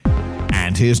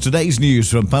here's today's news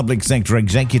from Public Sector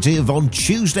Executive on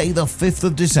Tuesday, the 5th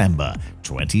of December,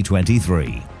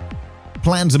 2023.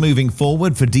 Plans are moving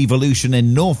forward for devolution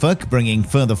in Norfolk, bringing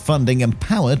further funding and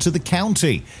power to the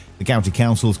county. The County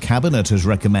Council's Cabinet has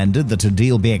recommended that a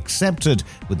deal be accepted,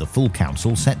 with the full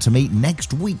council set to meet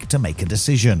next week to make a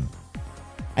decision.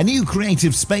 A new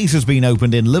creative space has been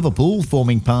opened in Liverpool,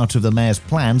 forming part of the Mayor's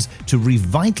plans to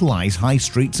revitalise high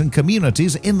streets and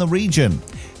communities in the region.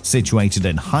 Situated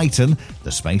in Huyton,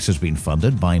 the space has been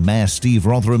funded by Mayor Steve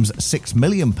Rotherham's £6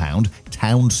 million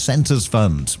Town Centres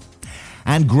Fund.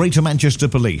 And Greater Manchester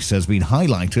Police has been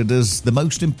highlighted as the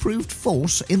most improved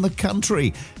force in the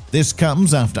country. This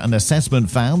comes after an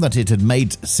assessment found that it had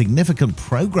made significant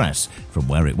progress from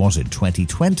where it was in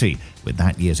 2020, with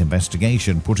that year's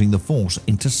investigation putting the force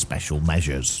into special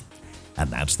measures. And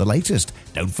that's the latest.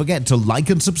 Don't forget to like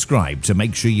and subscribe to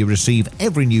make sure you receive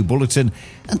every new bulletin,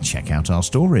 and check out our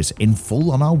stories in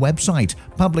full on our website,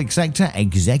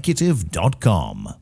 publicsectorexecutive.com.